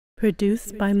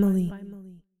Produced by Malik.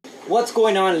 What's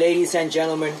going on, ladies and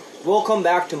gentlemen? Welcome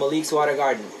back to Malik's Water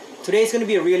Garden. Today is going to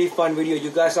be a really fun video.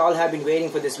 You guys all have been waiting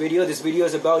for this video. This video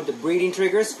is about the breeding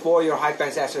triggers for your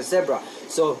Hypancistrus zebra.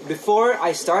 So before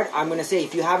I start, I'm going to say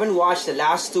if you haven't watched the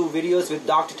last two videos with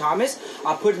Dr. Thomas,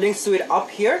 I'll put links to it up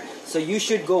here. So you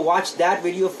should go watch that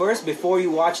video first before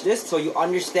you watch this, so you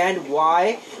understand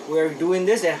why we're doing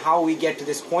this and how we get to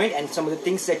this point and some of the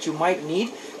things that you might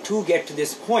need to get to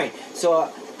this point.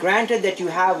 So granted that you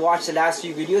have watched the last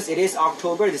few videos, it is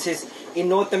October. This is in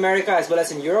North America as well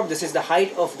as in Europe. This is the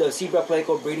height of the zebra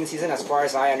pleco breeding season as far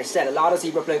as I understand. A lot of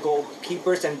zebra pleco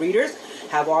keepers and breeders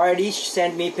have already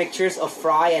sent me pictures of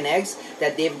fry and eggs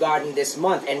that they've gotten this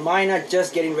month, and mine are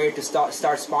just getting ready to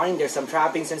start spawning. There's some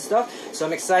trappings and stuff, so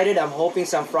I'm excited. I'm hoping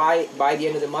some fry by the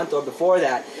end of the month or before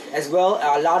that as well.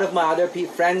 A lot of my other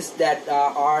friends that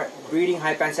are breeding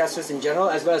Hypancistrus in general,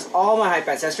 as well as all my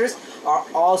Hypancistrus, are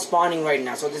all spawning right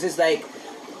now. So this is like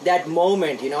that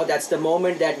moment, you know, that's the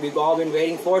moment that we've all been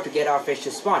waiting for to get our fish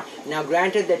to spawn. Now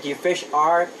granted that your fish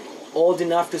are old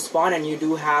enough to spawn and you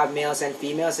do have males and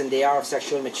females and they are of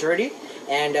sexual maturity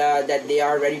and that they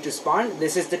are ready to spawn,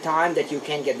 this is the time that you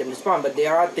can get them to spawn. But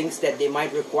there are things that they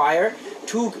might require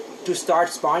to start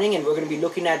spawning, and we're going to be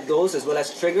looking at those as well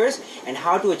as triggers and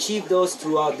how to achieve those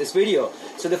throughout this video.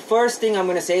 So the first thing I'm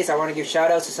going to say is I want to give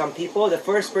shout outs to some people. The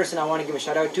first person I want to give a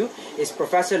shout out to is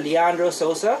Professor Leandro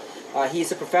Souza.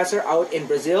 He's a professor out in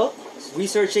Brazil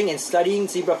researching and studying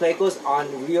zebra plecos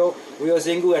on Rio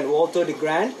Xingu and Volta de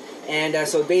Grande. And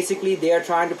so basically they are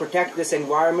trying to protect this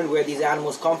environment where these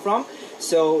animals come from.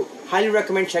 So highly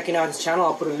recommend checking out his channel.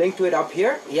 I'll put a link to it up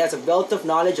here. He has a wealth of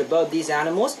knowledge about these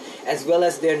animals as well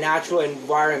as their natural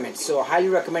environment. So highly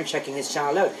recommend checking his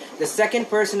channel out. The second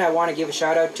person I want to give a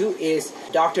shout out to is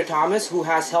Dr. Thomas, who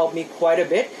has helped me quite a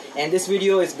bit. And this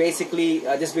video is basically,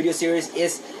 this video series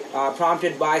is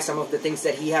prompted by some of the things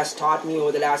that he has taught me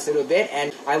over the last little bit.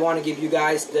 And I want to give you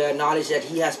guys the knowledge that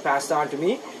he has passed on to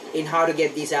me in how to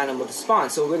get these animals to spawn.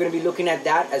 So we're going to be looking at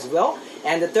that as well.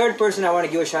 And the third person I want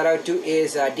to give a shout out to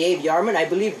is Dave Yarman. I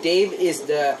believe Dave is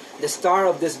the star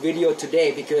of this video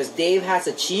today, because Dave has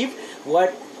achieved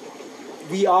what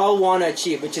we all want to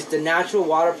achieve, which is the natural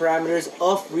water parameters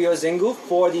of Rio Xingu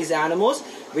for these animals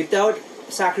without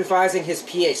sacrificing his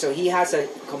pH. So he has a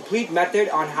complete method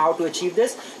on how to achieve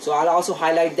this. So I'll also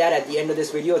highlight that at the end of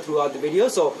this video, throughout the video.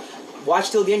 So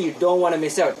watch till the end, you don't want to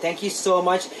miss out. Thank you so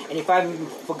much. And if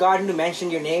I've forgotten to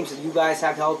mention your names, you guys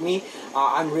have helped me,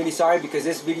 I'm really sorry, because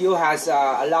this video has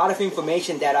a lot of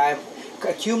information that I've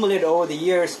accumulated over the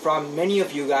years from many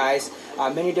of you guys,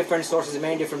 many different sources,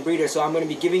 many different breeders. So I'm going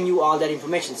to be giving you all that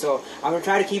information. So I'm going to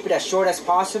try to keep it as short as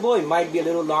possible. It might be a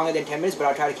little longer than 10 minutes, but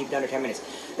I'll try to keep it under 10 minutes.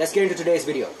 Let's get into today's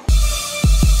video.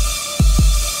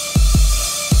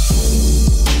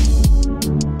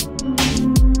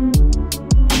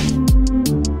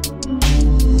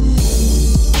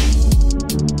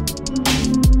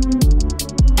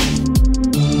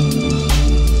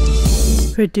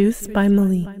 Produced by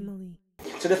Malik.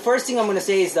 So the first thing I'm going to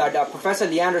say is that Professor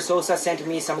Leandro Souza sent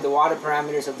me some of the water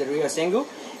parameters of the Rio Xingu,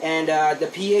 and the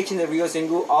pH in the Rio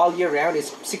Xingu all year round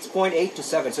is 6.8 to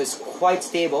 7, so it's quite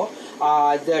stable.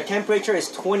 The temperature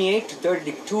is 28 to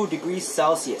 32 degrees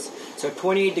Celsius. So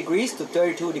 28 degrees to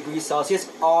 32 degrees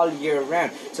Celsius all year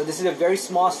round. So this is a very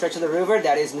small stretch of the river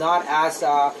that is not as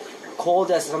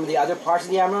cold as some of the other parts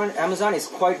of the Amazon. It's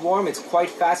quite warm, it's quite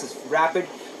fast, it's rapid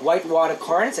white water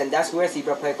currents, and that's where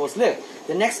zebra plecos live.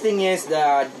 The next thing is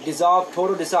the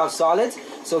total dissolved solids.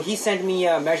 So he sent me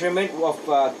a measurement of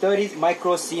 30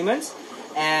 microsiemens,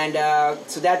 and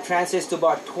so that translates to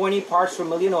about 20 parts per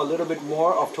million or a little bit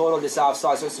more of total dissolved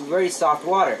solids. So it's very soft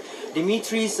water.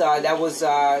 Dimitri's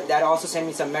that also sent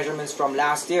me some measurements from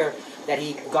last year that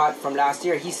he got from last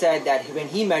year. He said that when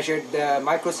he measured, the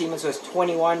microsiemens was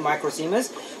 21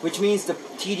 microsiemens, which means the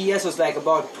TDS was like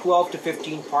about 12 to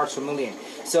 15 parts per million.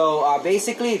 So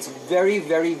basically it's very,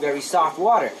 very, very soft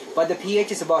water, but the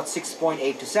pH is about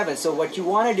 6.8 to 7. So what you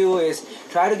want to do is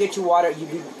try to get your water.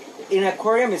 In an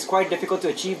aquarium, it's quite difficult to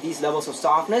achieve these levels of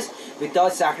softness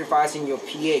without sacrificing your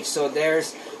pH. So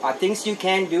there's things you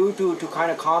can do to kind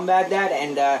of combat that,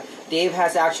 and Dave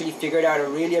has actually figured out a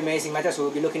really amazing method, so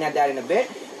we'll be looking at that in a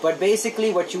bit. But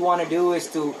basically what you want to do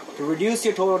is to reduce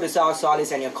your total dissolved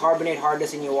solids and your carbonate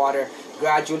hardness in your water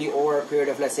gradually over a period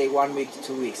of, let's say, 1 week to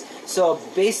 2 weeks. So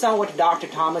based on what Dr.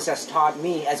 Thomas has taught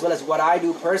me, as well as what I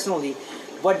do personally,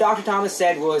 what Dr. Thomas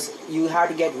said was you have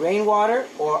to get rainwater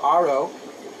or RO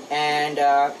and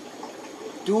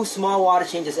do small water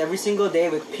changes every single day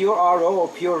with pure RO or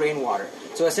pure rainwater.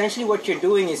 So essentially what you're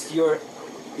doing is you're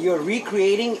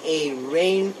recreating a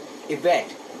rain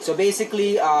event So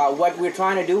basically what we're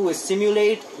trying to do is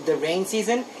simulate the rain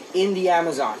season in the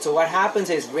Amazon. So what happens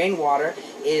is rainwater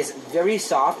is very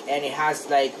soft and it has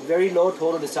like very low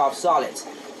total dissolved solids,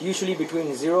 usually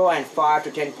between 0 and 5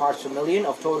 to 10 parts per million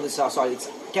of total dissolved solids.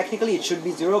 Technically it should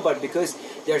be 0, but because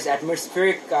there's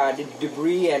atmospheric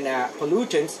debris and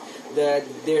pollutants,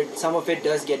 some of it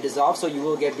does get dissolved, so you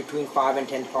will get between 5 and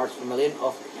 10 parts per million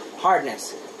of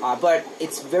hardness. But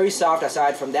it's very soft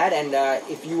aside from that, and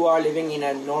if you are living in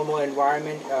a normal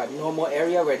environment, normal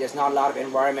area where there's not a lot of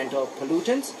environmental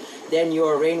pollutants, then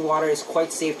your rainwater is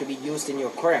quite safe to be used in your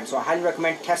aquarium. So I highly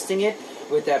recommend testing it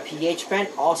with a pH pen.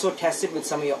 Also test it with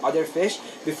some of your other fish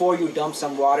before you dump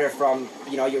some water from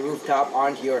your rooftop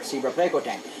onto your zebra pleco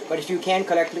tank. But if you can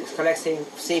collect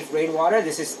safe rainwater,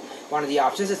 this is one of the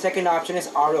options. The second option is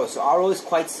RO. So RO is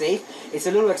quite safe. It's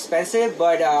a little expensive,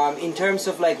 but in terms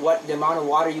of like what the amount of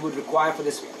water you would require for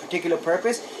this particular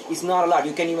purpose, it's not a lot.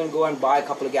 You can even go and buy a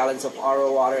couple of gallons of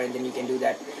RO water, and then you can do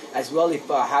that as well if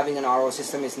having an RO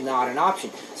system is not an option.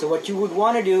 So what you would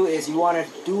want to do is you want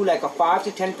to do like a 5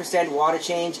 to 10% water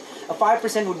change. A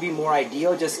 5% would be more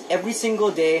ideal, just every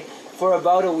single day for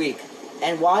about a week.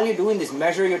 And while you're doing this,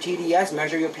 measure your TDS,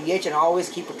 measure your pH, and always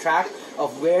keep a track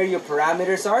of where your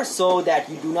parameters are so that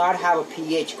you do not have a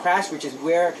pH crash, which is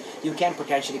where you can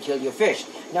potentially kill your fish.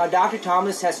 Now, Dr.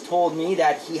 Thomas has told me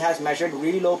that he has measured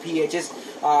really low pHs,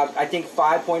 I think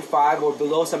 5.5 or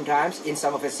below sometimes in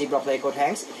some of his zebra pleco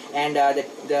tanks, and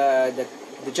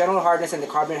the general hardness and the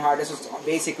carbonate hardness was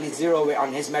basically 0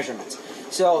 on his measurements.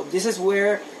 So this is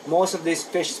where most of these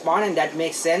fish spawn, and that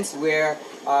makes sense where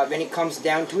when it comes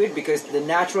down to it, because the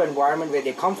natural environment where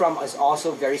they come from is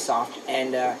also very soft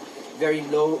and very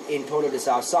low in total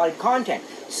dissolved solid content.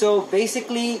 So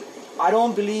basically, I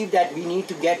don't believe that we need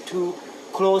to get to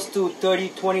close to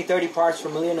 30 parts per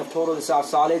million of total dissolved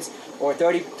solids or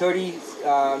 30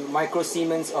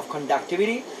 microsiemens of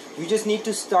conductivity. You just need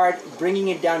to start bringing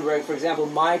it down where, for example,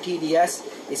 my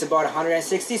TDS is about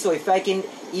 160. So if I can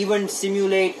even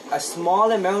simulate a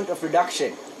small amount of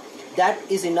reduction, that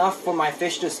is enough for my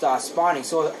fish to start spawning.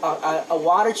 So a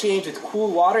water change with cool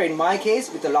water, in my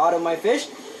case, with a lot of my fish,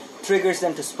 triggers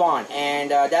them to spawn.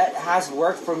 And that has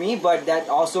worked for me, but that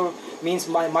also means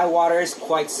my water is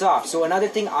quite soft. So another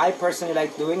thing I personally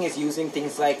like doing is using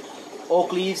things like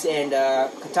oak leaves and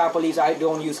catappa leaves. I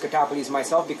don't use catappa leaves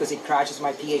myself because it crashes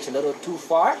my pH a little too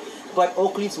far. But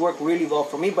oak leaves work really well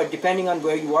for me. But depending on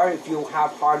where you are, if you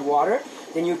have hard water,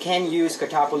 then you can use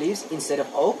catappa leaves instead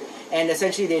of oak. And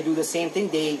essentially they do the same thing.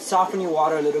 They soften your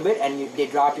water a little bit and they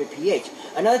drop your pH.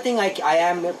 Another thing I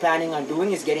am planning on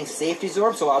doing is getting safety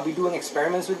sorb. So I'll be doing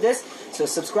experiments with this. So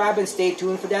subscribe and stay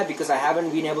tuned for that, because I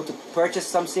haven't been able to purchase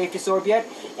some safety sorb yet.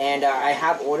 And I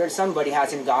have ordered some, but it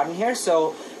hasn't gotten here.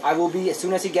 So I will be, as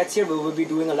soon as it gets here, we will be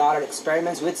doing a lot of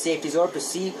experiments with safety sorb to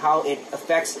see how it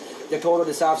affects the total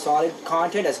dissolved solid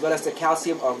content as well as the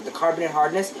calcium or the carbonate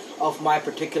hardness of my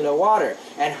particular water,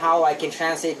 and how I can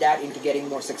translate that into getting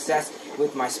more success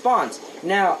with my spawns.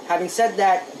 Now, having said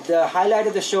that, the highlight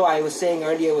of the show I was saying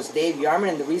earlier was Dave Yarman,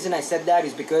 and the reason I said that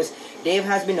is because Dave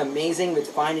has been amazing with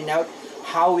finding out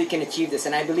how we can achieve this.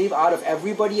 And I believe out of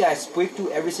everybody I speak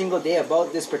to every single day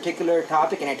about this particular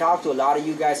topic, and I talk to a lot of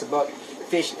you guys about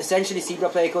fish, essentially zebra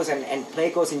plecos and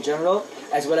plecos in general,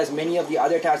 as well as many of the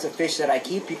other types of fish that I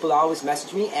keep. People always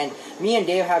message me, and me and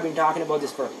Dave have been talking about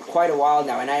this for quite a while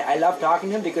now, and I love talking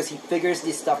to him because he figures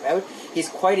this stuff out. He's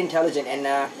quite intelligent, and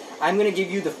I'm going to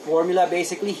give you the formula.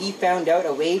 Basically, he found out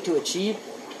a way to achieve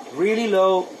really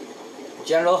low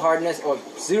general hardness or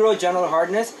 0 general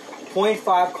hardness,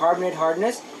 0.5 carbonate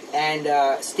hardness, and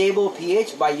stable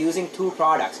pH by using 2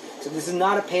 products. So this is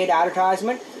not a paid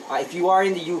advertisement. If you are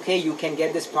in the UK, you can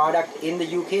get this product in the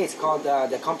UK. It's called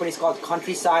the company is called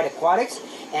Countryside Aquatics,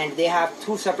 and they have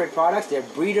 2 separate products. They're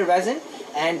breeder resin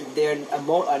and they're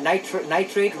a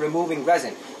nitrate removing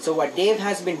resin. So what Dave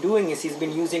has been doing is he's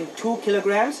been using 2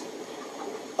 kilograms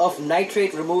of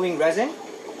nitrate removing resin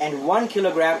and 1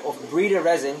 kilogram of breeder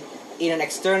resin in an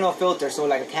external filter, so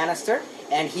like a canister,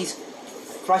 and he's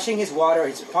crushing his water,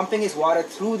 he's pumping his water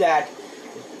through that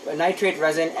nitrate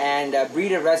resin and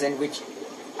breeder resin, which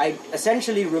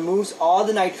essentially removes all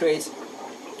the nitrates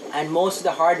and most of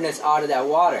the hardness out of that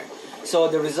water. So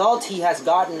the result he has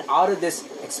gotten out of this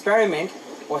experiment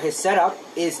or his setup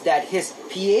is that his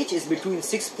pH is between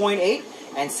 6.8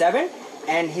 and 7,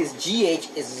 and his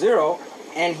GH is 0,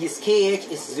 and his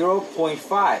KH is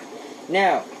 0.5.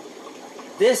 Now,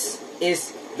 this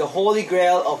is the holy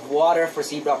grail of water for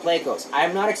zebra plecos. I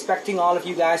am not expecting all of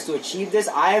you guys to achieve this.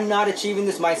 I am not achieving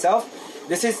this myself.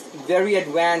 This is very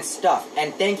advanced stuff.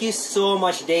 And thank you so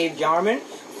much, Dave Jarman,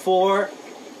 for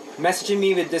messaging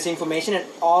me with this information and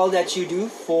all that you do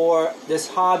for this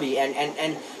hobby.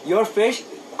 And your fish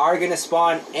are going to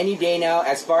spawn any day now.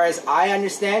 As far as I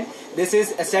understand, this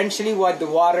is essentially what the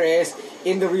water is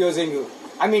in the Rio Xingu.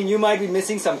 I mean, you might be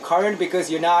missing some current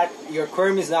because your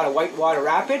aquarium is not a whitewater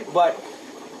rapid, but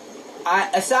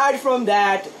aside from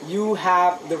that, you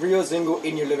have the Rio Xingu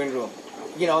in your living room.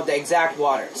 You know, the exact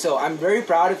water. So I'm very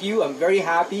proud of you. I'm very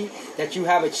happy that you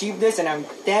have achieved this, and I'm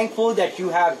thankful that you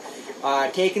have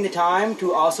taken the time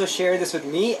to also share this with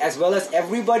me as well as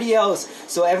everybody else.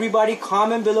 So everybody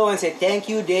comment below and say thank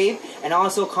you, Dave, and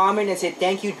also comment and say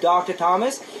thank you, Dr.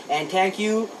 Thomas, and thank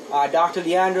you, Dr.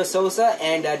 Leandro Sosa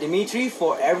and Dimitri,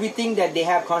 for everything that they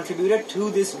have contributed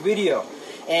to this video.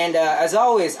 And as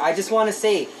always, I just want to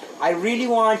say, I really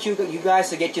want you guys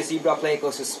to get your zebra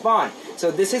plecos to spawn. So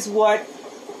this is what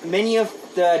many of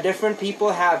the different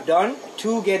people have done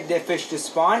to get their fish to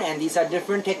spawn, and these are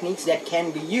different techniques that can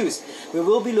be used. We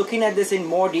will be looking at this in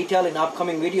more detail in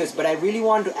upcoming videos, but I really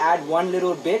want to add one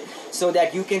little bit so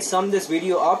that you can sum this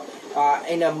video up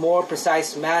in a more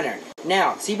precise manner.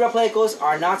 Now, zebra plecos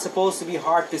are not supposed to be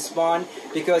hard to spawn,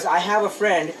 because I have a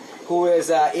friend who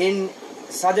is in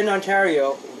southern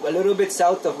Ontario, a little bit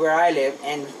south of where I live,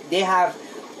 and they have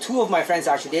two of my friends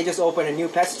actually. They just opened a new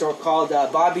pet store called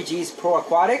Bobby G's Pro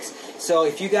Aquatics. So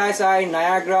if you guys are in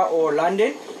Niagara or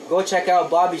London, go check out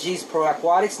Bobby G's Pro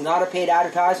Aquatics. Not a paid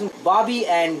advertisement. Bobby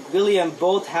and William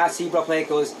both have zebra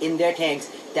plecos in their tanks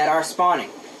that are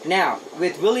spawning. Now,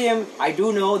 with William, I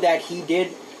do know that he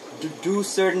did do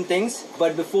certain things,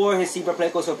 but before his zebra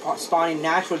plecos were spawning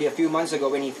naturally a few months ago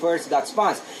when he first got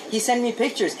spawns, he sent me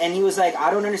pictures and he was like, I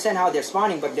don't understand how they're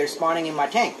spawning, but they're spawning in my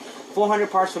tank.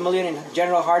 400 parts per million in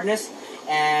general hardness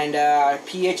and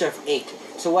pH of 8.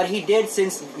 So what he did,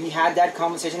 since we had that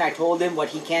conversation, I told him what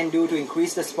he can do to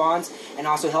increase the spawns and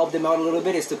also help them out a little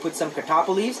bit is to put some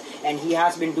catappa leaves, and he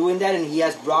has been doing that, and he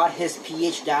has brought his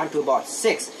pH down to about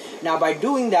 6. Now by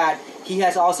doing that, he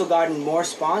has also gotten more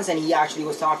spawns, and he actually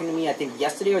was talking to me, I think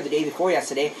yesterday or the day before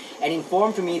yesterday, and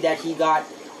informed to me that he got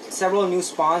several new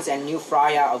spawns and new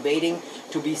frya awaiting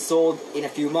to be sold in a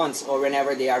few months or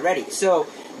whenever they are ready. So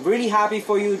really happy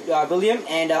for you, William,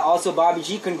 and also Bobby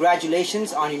G,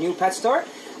 congratulations on your new pet store.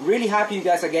 Really happy you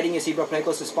guys are getting your zebra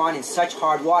plecos to spawn in such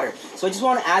hard water. So I just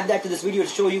want to add that to this video to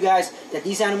show you guys that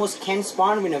these animals can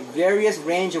spawn in a various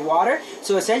range of water.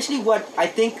 So essentially what I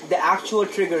think the actual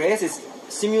trigger is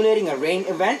simulating a rain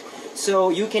event. So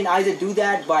you can either do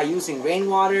that by using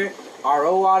rainwater,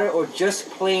 RO water, or just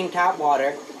plain tap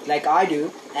water like I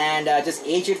do, and just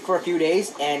age it for a few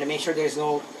days and make sure there's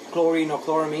no chlorine or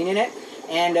chloramine in it,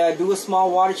 and do a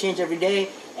small water change every day,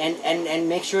 and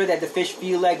make sure that the fish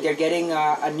feel like they're getting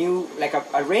a new, like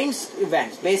a rain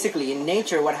event. Basically in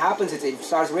nature what happens is it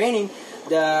starts raining,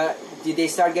 they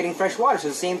start getting fresh water. So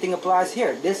the same thing applies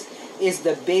here. This is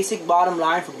the basic bottom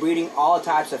line for breeding all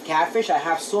types of catfish. I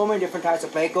have so many different types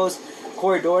of plecos,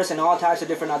 corridors, and all types of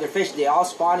different other fish. They all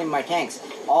spawn in my tanks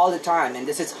all the time, and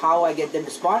this is how I get them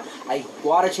to spawn. I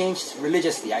water change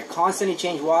religiously. I constantly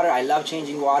change water. I love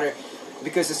changing water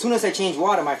because as soon as I change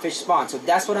water, my fish spawn. So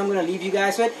that's what I'm going to leave you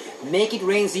guys with. Make it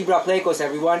rain zebra plecos,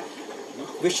 everyone.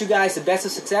 Wish you guys the best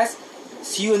of success.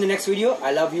 See you in the next video.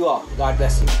 I love you all. God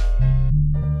bless you.